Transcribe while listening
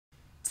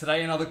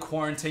Today, another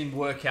quarantine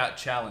workout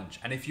challenge.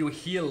 And if you were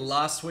here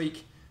last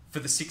week for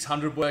the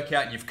 600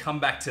 workout and you've come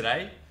back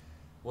today,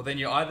 well then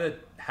you either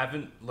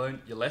haven't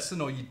learned your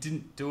lesson or you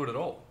didn't do it at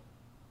all.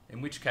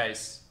 In which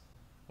case,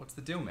 what's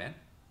the deal, man?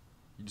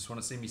 You just want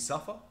to see me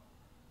suffer?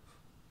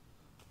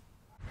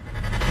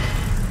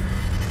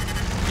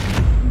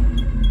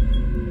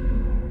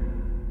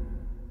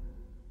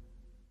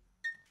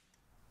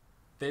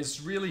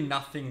 There's really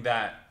nothing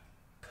that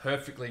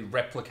perfectly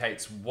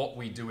replicates what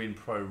we do in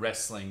pro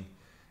wrestling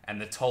and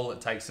the toll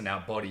it takes on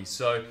our body.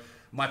 So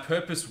my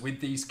purpose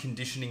with these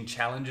conditioning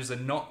challenges are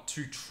not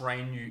to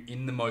train you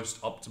in the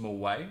most optimal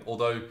way,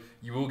 although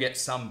you will get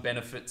some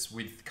benefits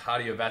with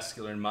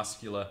cardiovascular and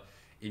muscular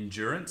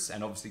endurance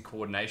and obviously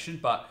coordination.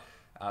 But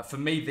for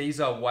me,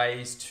 these are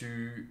ways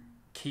to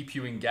keep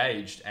you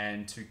engaged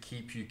and to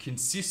keep you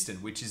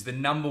consistent, which is the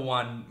number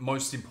one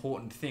most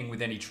important thing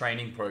with any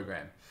training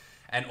program.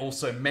 And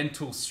also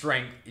mental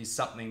strength is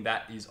something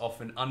that is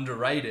often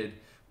underrated,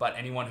 but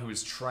anyone who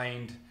is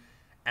trained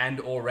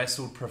and or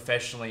wrestled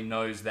professionally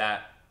knows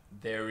that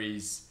there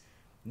is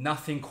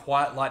nothing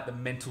quite like the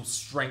mental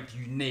strength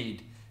you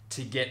need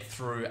to get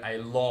through a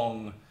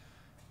long,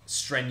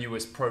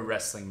 strenuous pro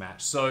wrestling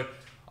match. So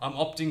I'm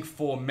opting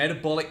for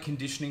metabolic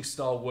conditioning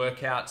style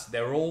workouts.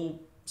 They're all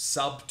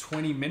sub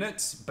 20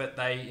 minutes, but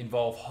they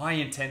involve high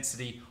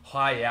intensity,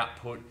 high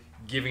output,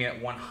 giving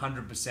it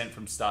 100%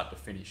 from start to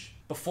finish.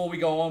 Before we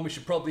go on, we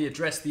should probably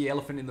address the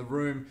elephant in the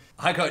room.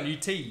 I got new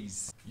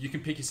tees. You can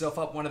pick yourself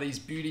up one of these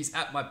beauties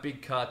at my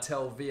big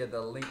cartel via the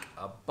link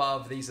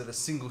above. These are the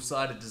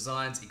single-sided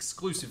designs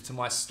exclusive to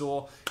my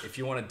store. If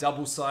you want a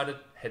double-sided,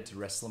 head to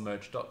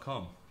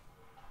wrestlermerch.com.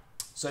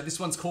 So this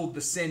one's called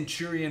the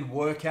Centurion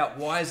workout.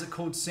 Why is it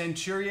called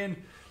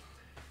Centurion?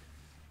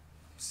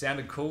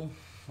 Sounded cool.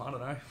 I don't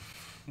know.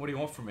 What do you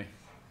want from me?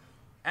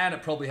 And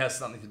it probably has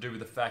something to do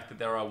with the fact that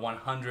there are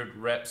 100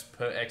 reps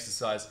per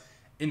exercise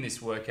in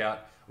this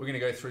workout. We're going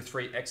to go through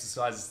 3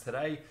 exercises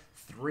today.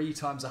 3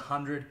 times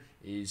 100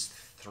 is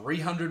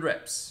 300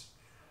 reps.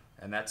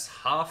 And that's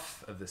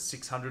half of the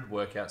 600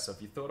 workouts. So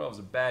if you thought I was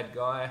a bad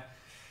guy,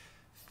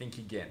 think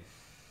again.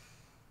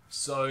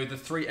 So the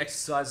 3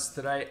 exercises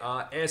today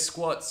are air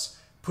squats,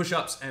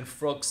 push-ups, and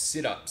frog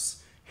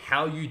sit-ups.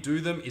 How you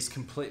do them is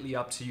completely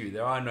up to you.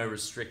 There are no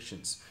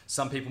restrictions.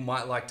 Some people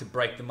might like to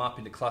break them up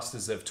into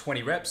clusters of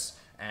 20 reps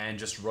and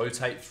just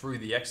rotate through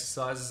the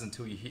exercises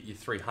until you hit your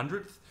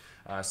 300th.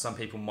 Some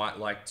people might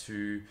like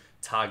to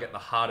target the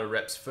harder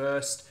reps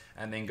first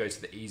and then go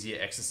to the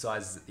easier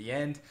exercises at the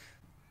end.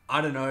 I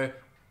don't know.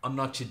 I'm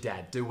not your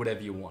dad. Do whatever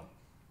you want.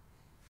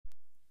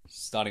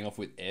 Starting off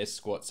with air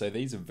squats. So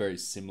these are very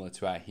similar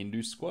to our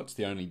Hindu squats.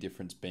 The only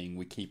difference being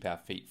we keep our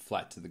feet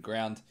flat to the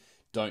ground.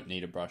 Don't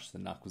need to brush the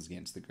knuckles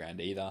against the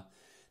ground either.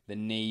 The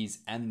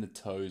knees and the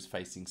toes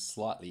facing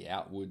slightly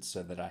outwards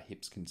so that our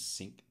hips can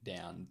sink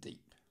down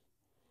deep.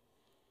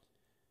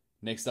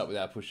 Next up with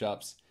our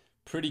push-ups.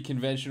 Pretty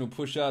conventional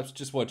push-ups.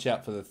 Just watch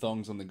out for the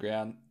thongs on the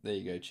ground. There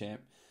you go,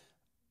 champ.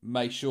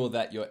 Make sure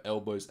that your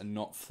elbows are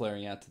not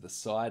flaring out to the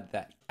side.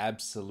 That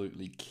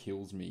absolutely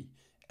kills me.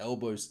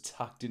 Elbows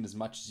tucked in as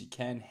much as you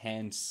can.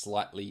 Hands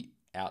slightly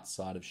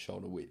outside of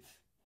shoulder width.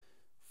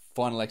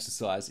 Final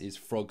exercise is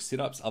frog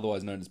sit-ups,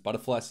 otherwise known as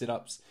butterfly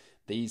sit-ups.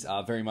 These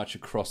are very much a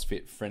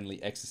CrossFit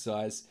friendly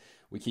exercise.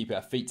 We keep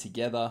our feet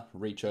together,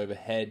 reach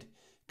overhead,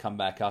 come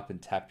back up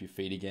and tap your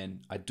feet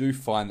again. I do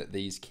find that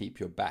these keep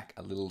your back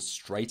a little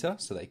straighter,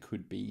 so they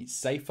could be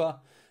safer.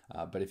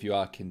 But if you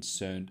are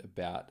concerned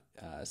about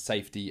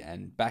safety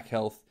and back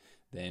health,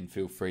 then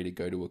feel free to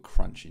go to a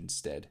crunch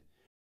instead.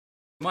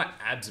 My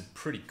abs are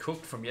pretty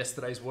cooked from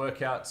yesterday's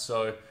workout,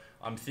 so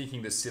I'm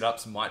thinking the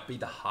sit-ups might be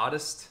the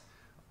hardest.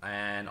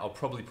 And I'll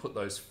probably put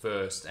those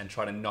first and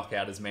try to knock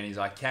out as many as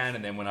I can.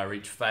 And then when I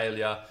reach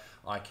failure,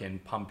 I can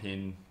pump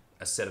in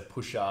a set of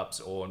push-ups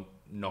or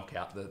knock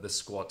out the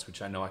squats,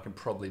 which I know I can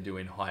probably do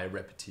in higher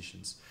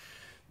repetitions.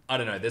 I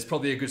don't know. There's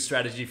probably a good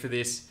strategy for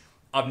this.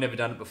 I've never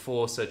done it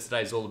before, so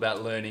today's all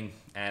about learning.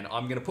 And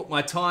I'm going to put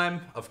my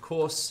time, of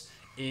course,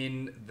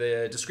 in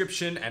the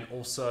description and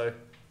also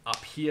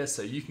up here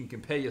so you can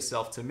compare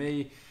yourself to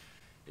me.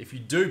 If you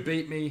do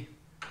beat me,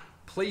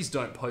 please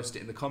don't post it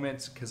in the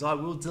comments because I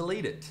will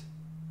delete it.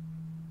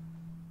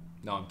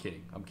 No, I'm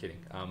kidding. I'm kidding.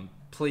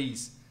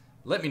 Please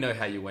let me know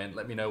how you went.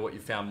 Let me know what you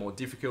found more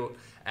difficult.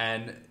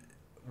 And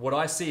what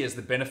I see as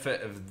the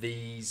benefit of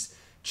these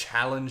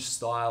challenge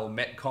style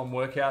Metcon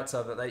workouts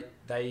are that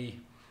they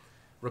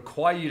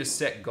require you to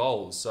set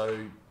goals.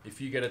 So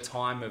if you get a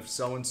time of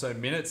so-and-so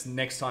minutes,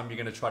 next time you're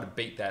going to try to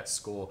beat that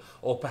score.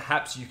 Or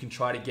perhaps you can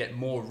try to get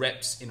more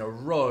reps in a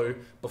row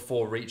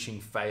before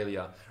reaching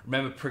failure.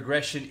 Remember,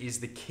 progression is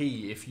the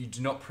key. If you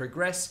do not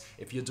progress,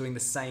 if you're doing the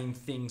same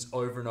things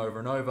over and over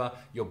and over,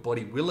 your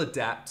body will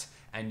adapt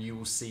and you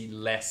will see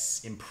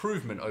less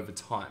improvement over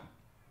time.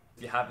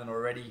 If you haven't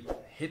already,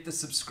 hit the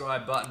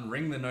subscribe button,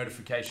 ring the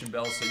notification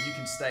bell so you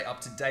can stay up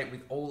to date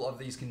with all of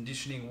these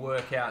conditioning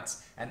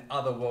workouts and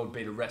other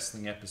World-Beater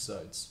Wrestling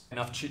episodes.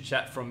 Enough chit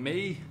chat from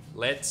me,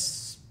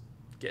 let's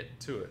get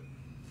to it.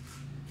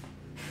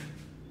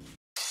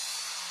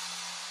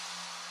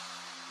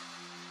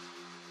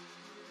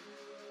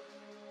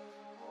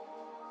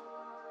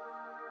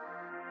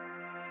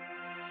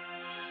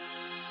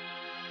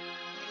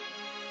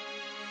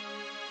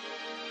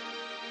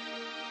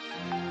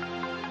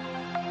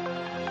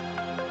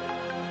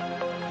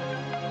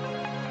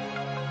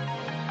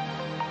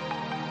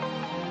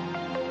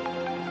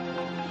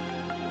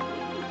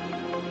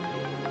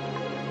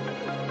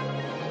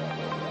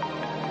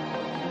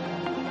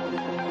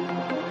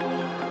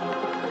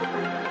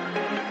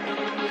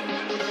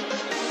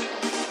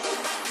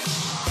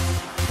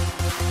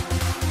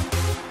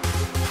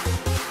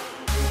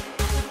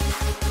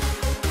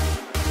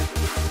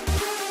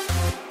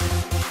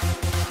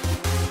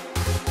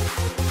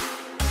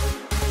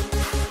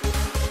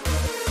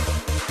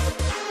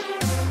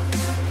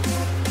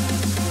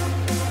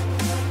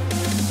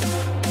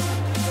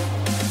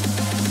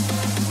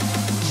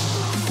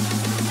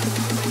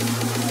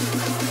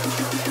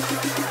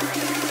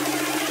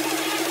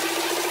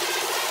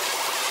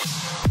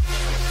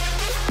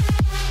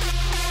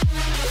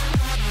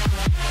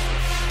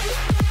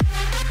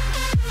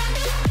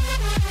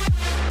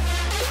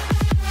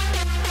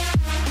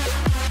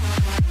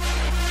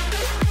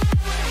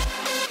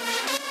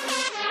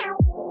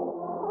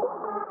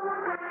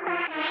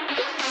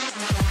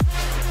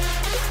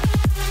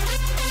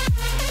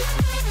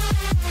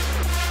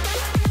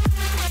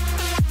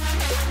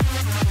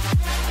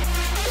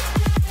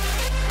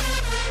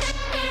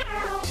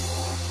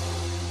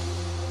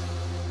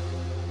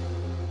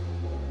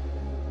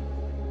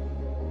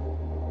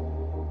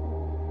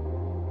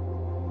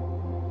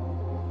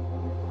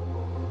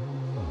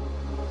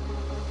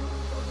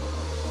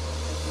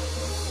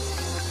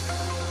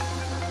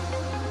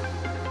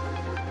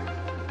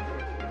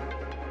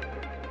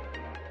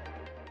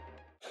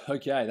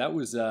 Okay, that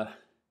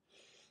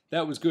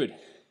was good.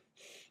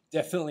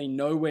 Definitely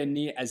nowhere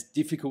near as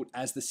difficult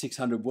as the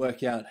 600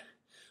 workout,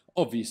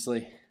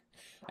 obviously.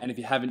 And if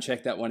you haven't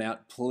checked that one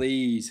out,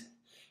 please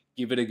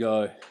give it a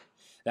go.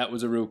 That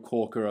was a real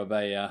corker of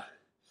a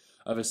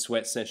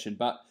sweat session.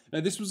 But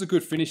no, this was a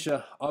good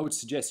finisher. I would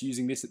suggest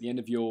using this at the end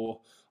of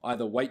your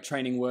either weight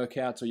training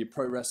workouts or your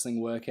pro wrestling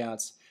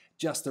workouts.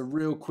 Just a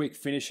real quick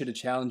finisher to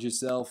challenge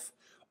yourself,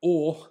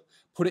 or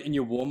put it in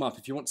your warm up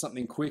if you want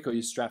something quick or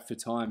you're strapped for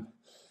time.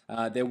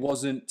 There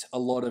wasn't a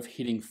lot of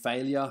hitting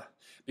failure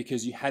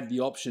because you had the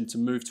option to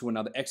move to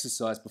another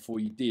exercise before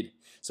you did.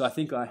 So I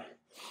think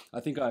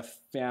I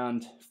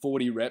found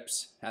 40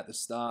 reps at the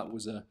start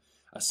was a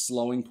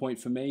slowing point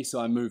for me. So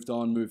I moved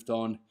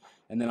on.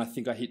 And then I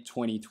think I hit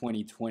 20,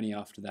 20, 20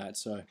 after that.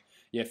 So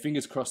yeah,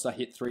 fingers crossed I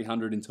hit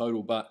 300 in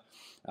total. But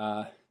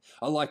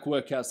I like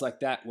workouts like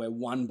that where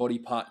one body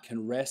part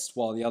can rest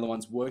while the other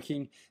one's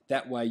working.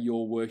 That way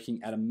you're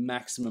working at a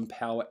maximum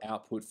power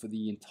output for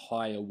the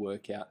entire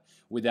workout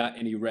without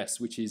any rest,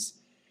 which is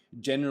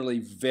generally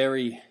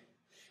very,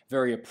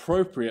 very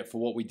appropriate for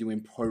what we do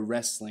in pro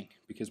wrestling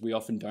because we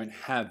often don't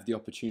have the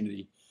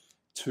opportunity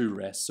to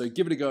rest. So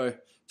give it a go,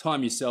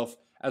 time yourself.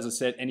 As I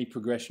said, any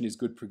progression is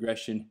good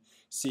progression.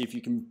 See if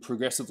you can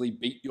progressively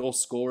beat your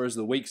score as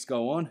the weeks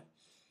go on.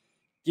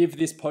 Give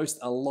this post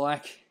a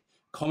like,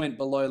 comment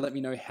below, let me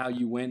know how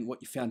you went,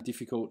 what you found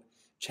difficult.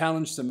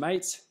 Challenge some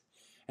mates,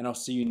 and I'll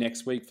see you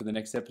next week for the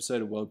next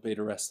episode of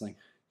World-Beater Wrestling.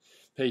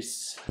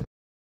 Peace.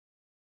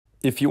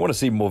 If you want to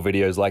see more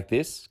videos like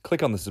this,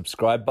 click on the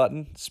subscribe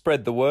button,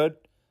 spread the word,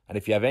 and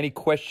if you have any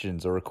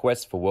questions or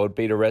requests for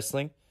World-Beater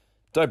Wrestling,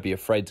 don't be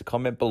afraid to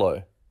comment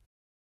below.